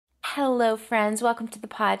Hello, friends. Welcome to the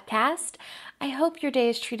podcast. I hope your day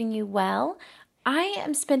is treating you well. I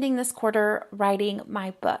am spending this quarter writing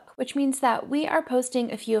my book, which means that we are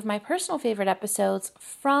posting a few of my personal favorite episodes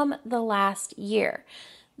from the last year.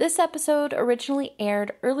 This episode originally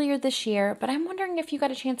aired earlier this year, but I'm wondering if you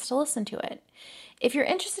got a chance to listen to it. If you're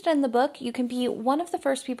interested in the book, you can be one of the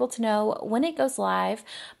first people to know when it goes live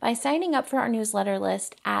by signing up for our newsletter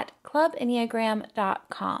list at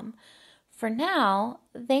clubenneagram.com. For now,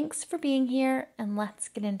 thanks for being here, and let's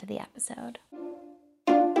get into the episode.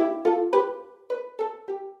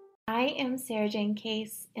 I am Sarah Jane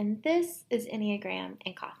Case, and this is Enneagram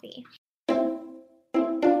and Coffee.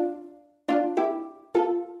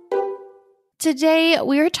 Today,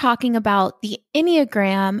 we are talking about the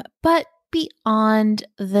Enneagram, but beyond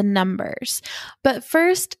the numbers. But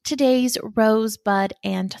first, today's rose, bud,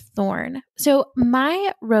 and thorn. So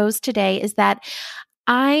my rose today is that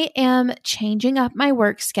I am changing up my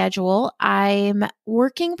work schedule. I'm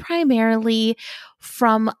working primarily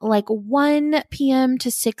from like 1 p.m. to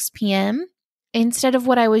 6 p.m. instead of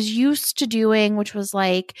what I was used to doing, which was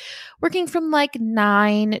like working from like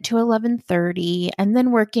 9 to 11:30 and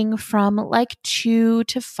then working from like 2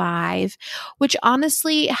 to 5, which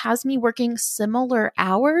honestly has me working similar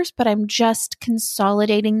hours, but I'm just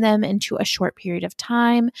consolidating them into a short period of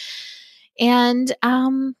time. And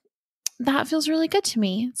that feels really good to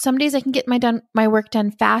me. Some days I can get my work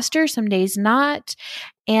done faster, some days not.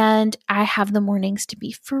 And I have the mornings to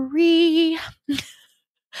be free.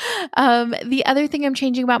 The other thing I'm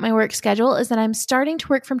changing about my work schedule is that I'm starting to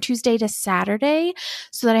work from Tuesday to Saturday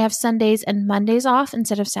so that I have Sundays and Mondays off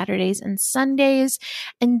instead of Saturdays and Sundays.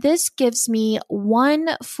 And this gives me one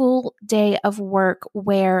full day of work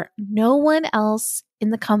where no one else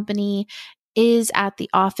in the company is at the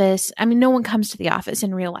office. I mean, no one comes to the office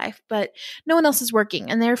in real life, but no one else is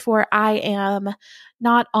working. And therefore, I am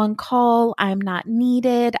not on call. I'm not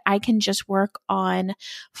needed. I can just work on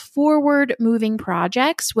forward moving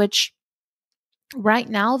projects, which right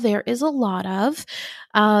now there is a lot of.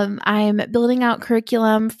 I'm building out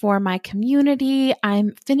curriculum for my community.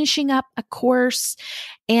 I'm finishing up a course,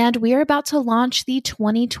 and we are about to launch the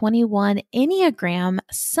 2021 Enneagram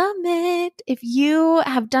Summit. If you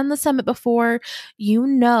have done the summit before, you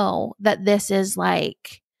know that this is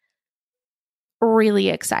like really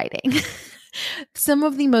exciting. Some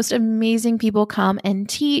of the most amazing people come and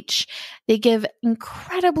teach. They give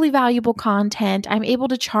incredibly valuable content. I'm able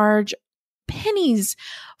to charge pennies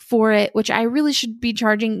for it, which I really should be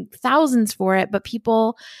charging thousands for it, but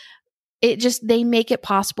people, they make it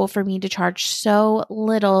possible for me to charge so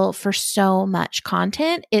little for so much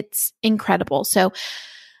content. It's incredible. So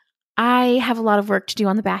I have a lot of work to do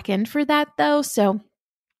on the back end for that though. So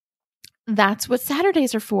that's what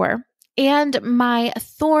Saturdays are for. And my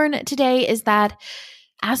thorn today is that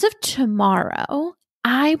as of tomorrow,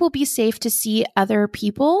 I will be safe to see other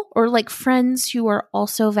people or like friends who are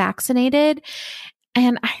also vaccinated.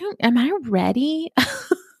 And am I ready?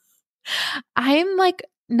 I'm like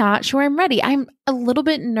not sure I'm ready. I'm a little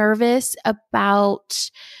bit nervous about,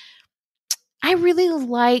 I really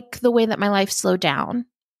like the way that my life slowed down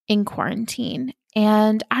in quarantine.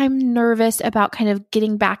 And I'm nervous about kind of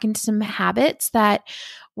getting back into some habits that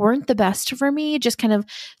weren't the best for me, just kind of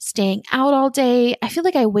staying out all day. I feel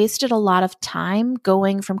like I wasted a lot of time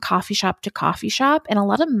going from coffee shop to coffee shop and a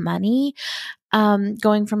lot of money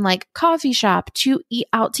going from like coffee shop to eat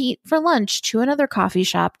for lunch to another coffee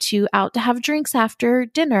shop to out to have drinks after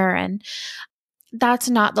dinner. And that's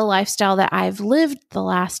not the lifestyle that I've lived the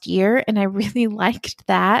last year. And I really liked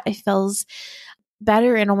that. It feels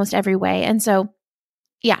better in almost every way. And so,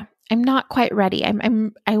 yeah, I'm not quite ready. I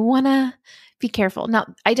want to be careful. Now,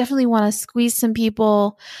 I definitely want to squeeze some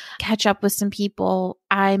people, catch up with some people.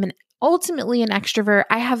 I'm ultimately an extrovert.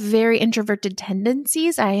 I have very introverted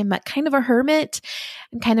tendencies. I am kind of a hermit.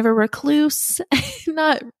 I'm kind of a recluse.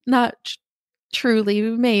 not truly,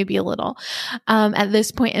 maybe a little at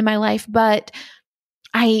this point in my life, but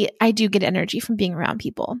I do get energy from being around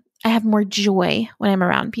people. I have more joy when I'm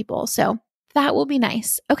around people. So that will be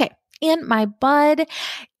nice. Okay. And my bud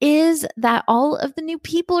is that all of the new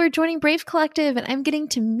people are joining Brave Collective and I'm getting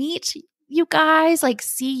to meet you guys, like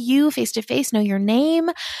see you face to face, know your name.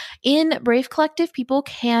 In Brave Collective, people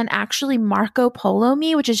can actually Marco Polo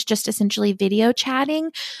me, which is just essentially video chatting.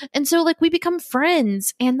 And so like we become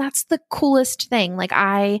friends and that's the coolest thing. Like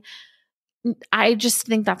I just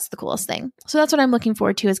think that's the coolest thing. So that's what I'm looking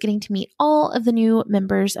forward to is getting to meet all of the new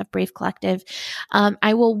members of Brave Collective.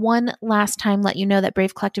 I will one last time let you know that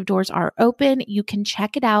Brave Collective doors are open. You can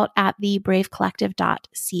check it out at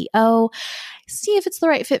thebravecollective.co. See if it's the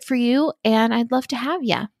right fit for you, and I'd love to have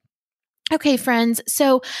you. Okay, friends,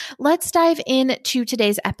 so let's dive into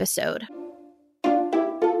today's episode.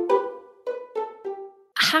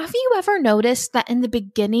 Have you ever noticed that in the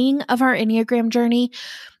beginning of our Enneagram journey,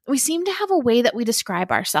 we seem to have a way that we describe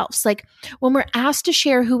ourselves? Like when we're asked to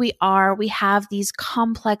share who we are, we have these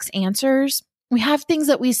complex answers. We have things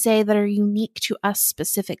that we say that are unique to us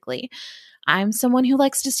specifically. I'm someone who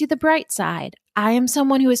likes to see the bright side. I am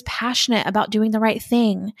someone who is passionate about doing the right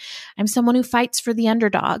thing. I'm someone who fights for the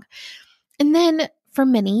underdog. And then for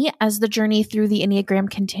many, as the journey through the Enneagram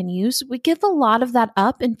continues, we give a lot of that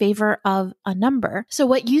up in favor of a number. So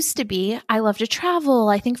what used to be, I love to travel,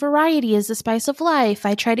 I think variety is the spice of life,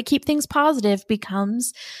 I try to keep things positive,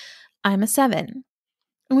 becomes, I'm a 7.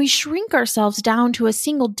 And we shrink ourselves down to a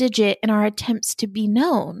single digit in our attempts to be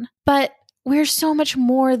known. But we're so much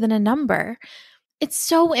more than a number. It's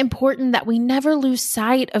so important that we never lose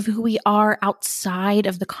sight of who we are outside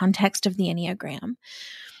of the context of the Enneagram.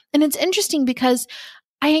 And it's interesting because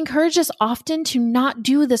I encourage us often to not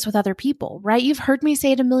do this with other people, right? You've heard me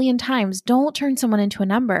say it a million times. Don't turn someone into a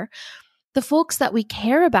number. The folks that we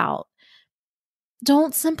care about,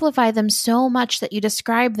 don't simplify them so much that you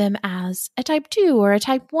describe them as a type 2 or a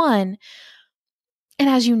type 1. And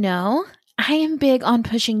as you know, I am big on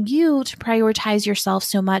pushing you to prioritize yourself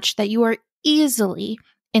so much that you are easily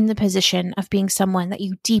in the position of being someone that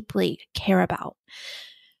you deeply care about.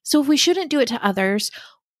 So if we shouldn't do it to others,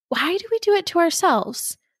 why do we do it to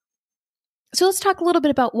ourselves? So let's talk a little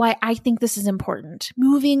bit about why I think this is important,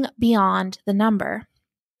 moving beyond the number.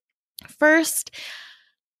 First,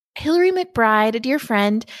 Hillary McBride, a dear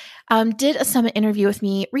friend, did a summit interview with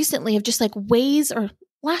me recently of just like ways, or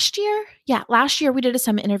last year? Yeah, last year we did a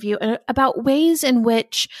summit interview about ways in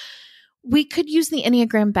which we could use the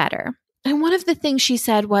Enneagram better. And one of the things she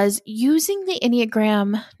said was using the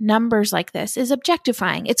Enneagram numbers like this is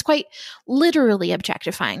objectifying. It's quite literally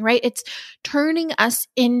objectifying, right? It's turning us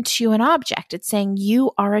into an object. It's saying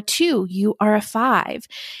you are a 2, you are a 5.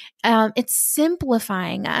 It's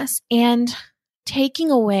simplifying us and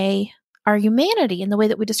taking away our humanity in the way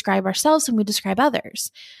that we describe ourselves and we describe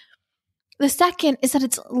others. The second is that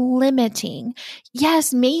it's limiting.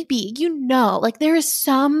 Yes, maybe, like there is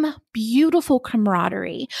some beautiful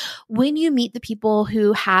camaraderie when you meet the people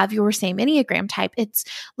who have your same Enneagram type. It's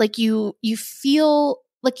like you feel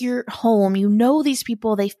like you're home. You know these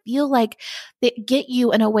people, they feel like they get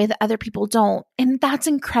you in a way that other people don't. And that's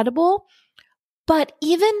incredible. But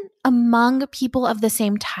even among people of the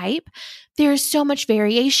same type, there's so much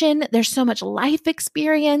variation. There's so much life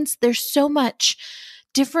experience. There's so much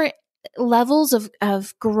different levels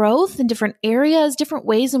of growth in different areas, different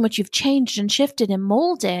ways in which you've changed and shifted and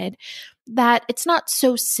molded, that it's not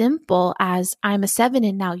so simple as I'm a 7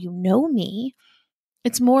 and now you know me.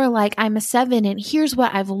 It's more like I'm a 7 and here's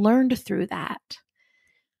what I've learned through that.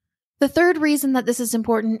 The third reason that this is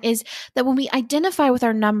important is that when we identify with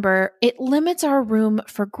our number, it limits our room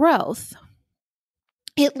for growth.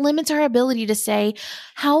 It limits our ability to say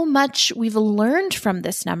how much we've learned from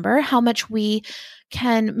this number, how much we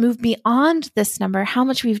can move beyond this number, how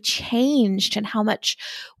much we've changed and how much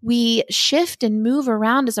we shift and move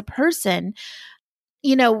around as a person.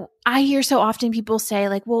 I hear so often people say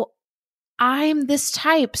like, well, I'm this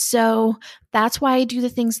type, so that's why I do the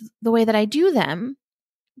things the way that I do them.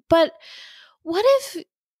 But what if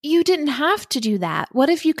you didn't have to do that? What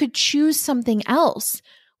if you could choose something else?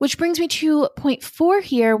 Which brings me to point 4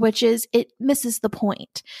 here, which is it misses the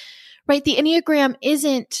point, right? The Enneagram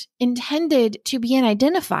isn't intended to be an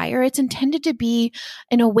identifier. It's intended to be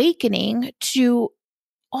an awakening to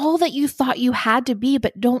all that you thought you had to be,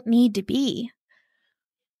 but don't need to be.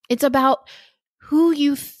 It's about who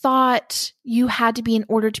you thought you had to be in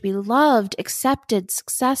order to be loved, accepted,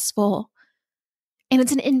 successful. And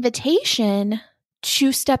it's an invitation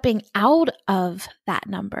to stepping out of that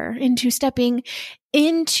number, into stepping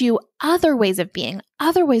into other ways of being,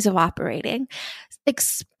 other ways of operating,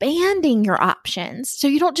 expanding your options. So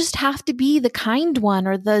you don't just have to be the kind one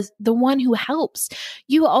or the one who helps.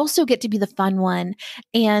 You also get to be the fun one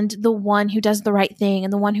and the one who does the right thing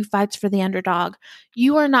and the one who fights for the underdog.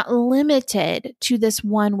 You are not limited to this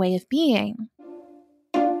one way of being.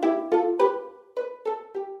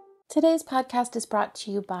 Today's podcast is brought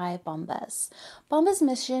to you by Bombas. Bombas'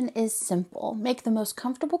 mission is simple. Make the most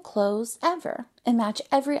comfortable clothes ever and match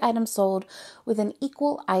every item sold with an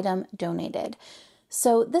equal item donated.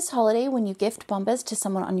 So this holiday, when you gift Bombas to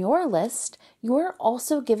someone on your list, you're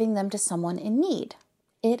also giving them to someone in need.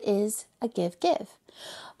 It is a give-give.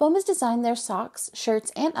 Bombas designed their socks,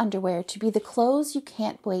 shirts, and underwear to be the clothes you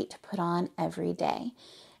can't wait to put on every day.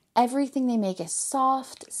 Everything they make is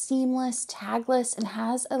soft, seamless, tagless, and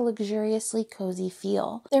has a luxuriously cozy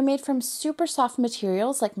feel. They're made from super soft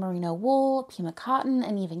materials like merino wool, pima cotton,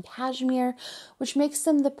 and even cashmere, which makes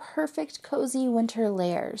them the perfect cozy winter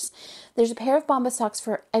layers. There's a pair of Bombas socks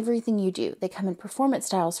for everything you do. They come in performance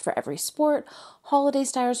styles for every sport, holiday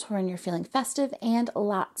styles for when you're feeling festive, and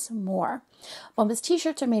lots more. Bombas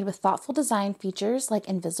t-shirts are made with thoughtful design features like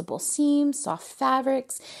invisible seams, soft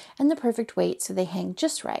fabrics, and the perfect weight so they hang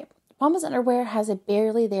just right. Bombas underwear has a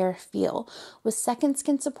barely there feel with second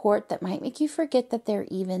skin support that might make you forget that they're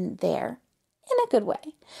even there. In a good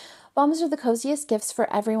way. Bombas are the coziest gifts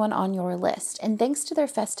for everyone on your list, and thanks to their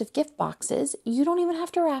festive gift boxes, you don't even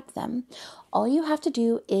have to wrap them. All you have to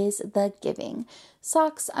do is the giving.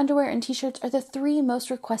 Socks, underwear, and t-shirts are the 3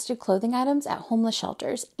 most requested clothing items at homeless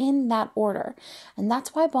shelters in that order, and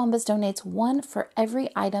that's why Bombas donates 1 for every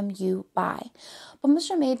item you buy.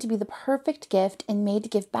 Bombas are made to be the perfect gift and made to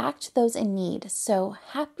give back to those in need, so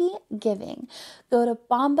happy giving. Go to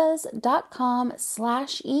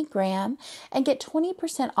bombas.com/egram and get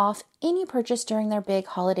 20% off any purchase during their big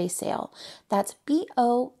holiday sale. That's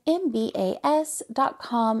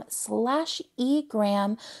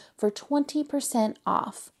bombas.com/egram for 20%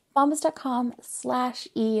 off.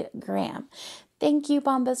 bombas.com/egram. Thank you,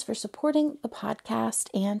 Bombas, for supporting the podcast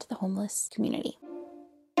and the homeless community.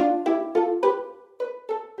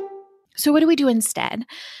 So what do we do instead?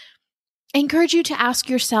 I encourage you to ask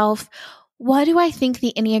yourself, what do I think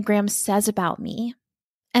the Enneagram says about me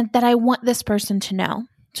and that I want this person to know?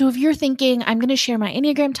 So if you're thinking, I'm going to share my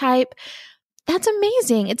Enneagram type, that's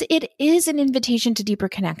amazing. It is an invitation to deeper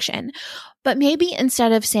connection. But maybe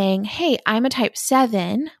instead of saying, hey, I'm a type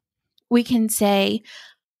 7, we can say,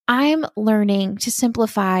 I'm learning to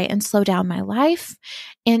simplify and slow down my life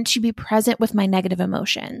and to be present with my negative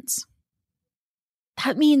emotions.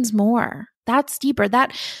 That means more. That's deeper.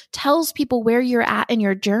 That tells people where you're at in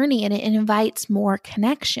your journey, and it invites more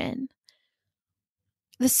connection.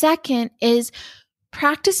 The second is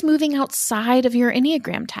practice moving outside of your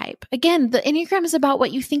Enneagram type. Again, the Enneagram is about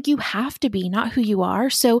what you think you have to be, not who you are.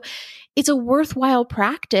 So it's a worthwhile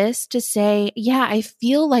practice to say, yeah, I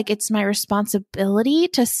feel like it's my responsibility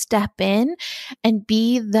to step in and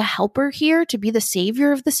be the helper here, to be the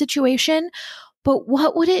savior of the situation. But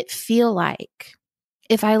what would it feel like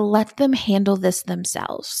if I let them handle this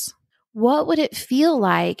themselves? What would it feel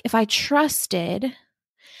like if I trusted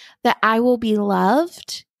that I will be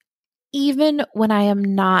loved even when I am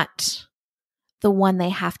not the one they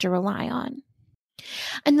have to rely on?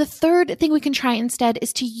 And the third thing we can try instead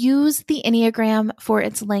is to use the Enneagram for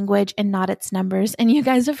its language and not its numbers. And you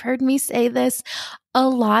guys have heard me say this a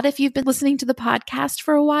lot. If you've been listening to the podcast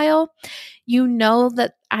for a while, you know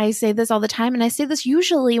that I say this all the time. And I say this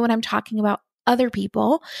usually when I'm talking about other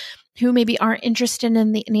people who maybe aren't interested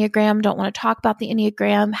in the Enneagram, don't want to talk about the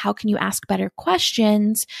Enneagram. How can you ask better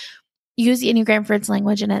questions? Use the Enneagram for its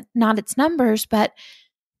language and not its numbers. But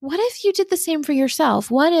what if you did the same for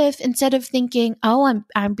yourself? What if instead of thinking, oh,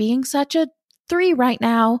 I'm being such a 3 right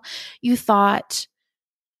now, you thought,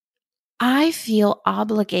 I feel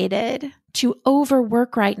obligated to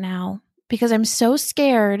overwork right now because I'm so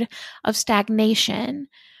scared of stagnation.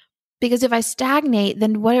 Because if I stagnate,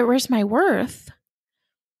 then where's my worth?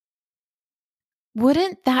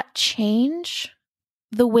 Wouldn't that change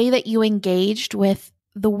the way that you engaged with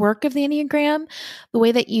the work of the Enneagram, the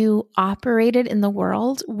way that you operated in the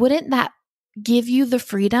world? Wouldn't that give you the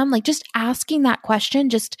freedom? Like just asking that question,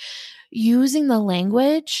 just using the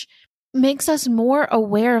language makes us more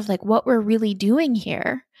aware of like what we're really doing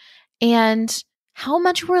here and how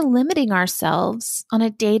much we're limiting ourselves on a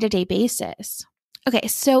day-to-day basis. Okay,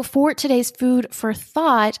 so for today's food for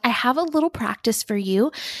thought, I have a little practice for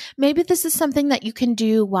you. Maybe this is something that you can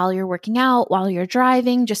do while you're working out, while you're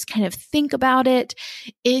driving, just kind of think about it.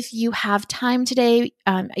 If you have time today,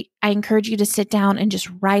 I encourage you to sit down and just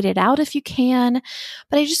write it out if you can.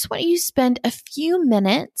 But I just want you to spend a few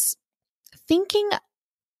minutes thinking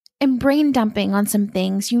and brain dumping on some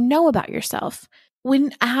things you know about yourself.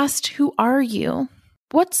 When asked, who are you?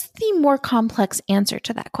 What's the more complex answer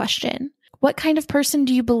to that question? What kind of person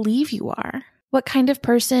do you believe you are? What kind of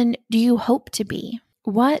person do you hope to be?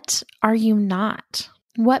 What are you not?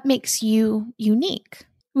 What makes you unique?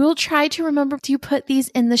 We'll try to remember to put these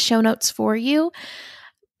in the show notes for you,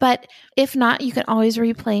 but if not, you can always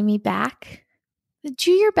replay me back. Do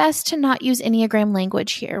your best to not use Enneagram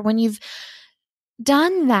language here. When you've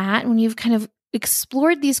done that, when you've kind of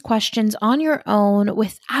explored these questions on your own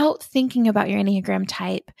without thinking about your Enneagram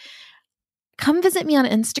type, come visit me on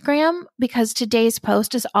Instagram because today's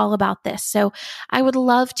post is all about this. So I would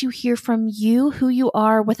love to hear from you who you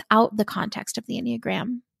are without the context of the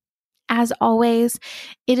Enneagram. As always,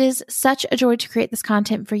 it is such a joy to create this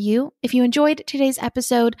content for you. If you enjoyed today's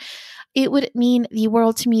episode, it would mean the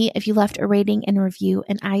world to me if you left a rating and review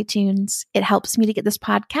in iTunes. It helps me to get this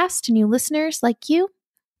podcast to new listeners like you.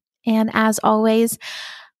 And as always,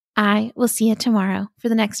 I will see you tomorrow for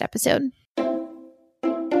the next episode.